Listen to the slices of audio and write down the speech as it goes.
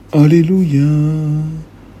Alleluia,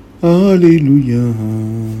 Alleluia,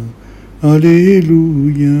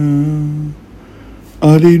 Alleluia,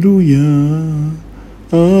 Alleluia,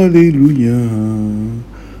 Alleluia,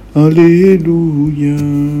 Alleluia.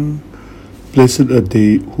 Blessed are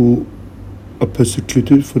they who are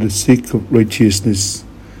persecuted for the sake of righteousness,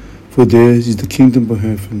 for theirs is the kingdom of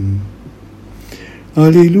heaven.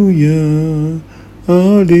 Alleluia,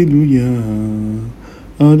 Alleluia,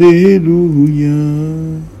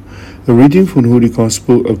 Alleluia. A reading from the Holy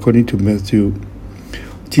Gospel according to Matthew.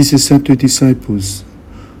 Jesus said to his disciples,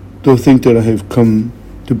 "Don't think that I have come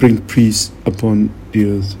to bring peace upon the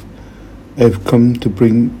earth. I have come to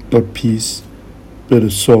bring not peace, but a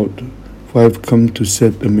sword. For I have come to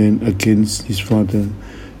set a man against his father,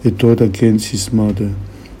 a daughter against his mother,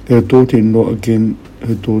 and a daughter-in-law against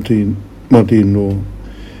her mother-in-law.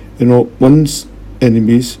 And all one's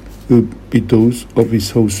enemies will be those of his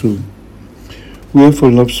household.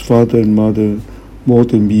 Whoever loves father and mother more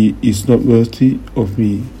than me is not worthy of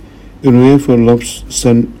me, and whoever loves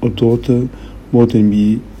son or daughter more than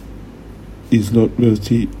me is not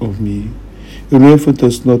worthy of me. And whoever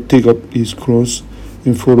does not take up his cross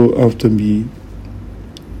and follow after me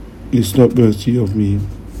is not worthy of me.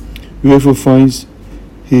 Whoever finds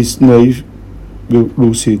his knife will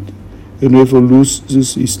lose it, and whoever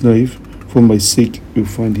loses his knife for my sake will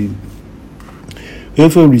find it.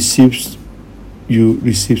 Whoever receives you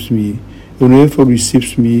receives me, and whoever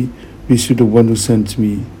receives me receives the one who sent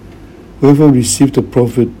me. Whoever receives a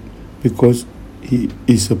prophet because he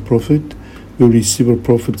is a prophet will receive a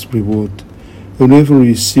prophet's reward. And whoever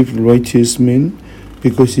receives a righteous man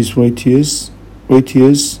because he is righteous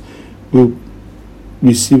will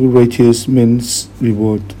receive a righteous man's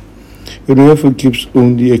reward. And whoever gives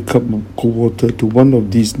only a cup of cold water to one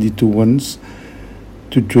of these little ones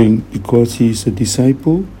to drink because he is a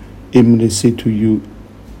disciple, amen, I say to you,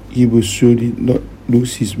 he will surely not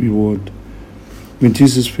lose his reward." When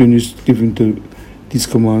Jesus finished giving these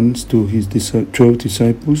commands to his 12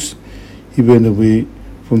 disciples, he went away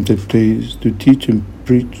from that place to teach and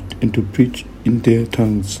to preach in their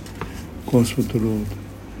tongues. Gospel of the Lord.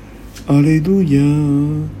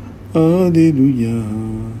 Alleluia, Alleluia,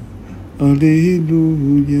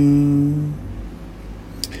 Alleluia.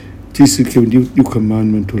 Jesus gave a new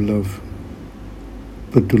commandment to love.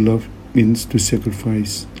 But to love means to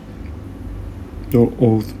sacrifice. Not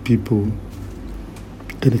all people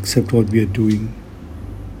can accept what we are doing.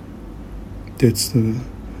 That's to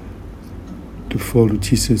follow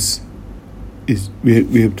Jesus.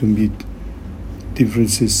 We have to meet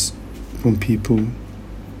differences from people.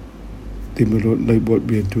 They may not like what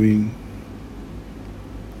we are doing.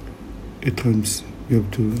 At times we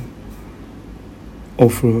have to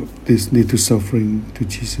offer this little suffering to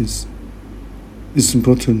Jesus. It's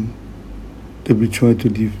important that we try to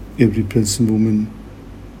live every present moment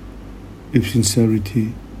with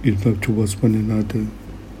sincerity, with love towards one another.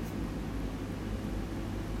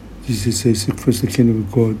 Jesus says, "Seek first the kingdom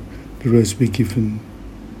of God, the rest be given."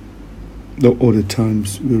 Not all the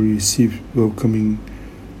times we receive welcoming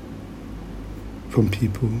from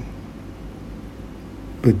people,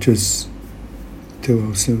 but just tell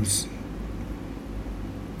ourselves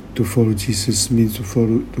to follow Jesus means to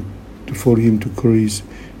follow him, to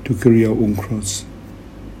carry our own cross.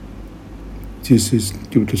 Jesus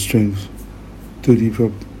give the strength to live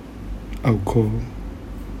up our call,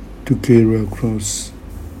 to carry our cross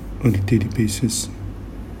on a daily basis.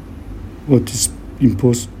 What's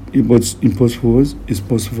impossible for us is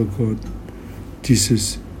possible for God.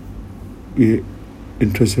 Jesus, we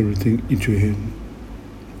entrust everything into your hand.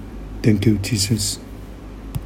 Thank you, Jesus.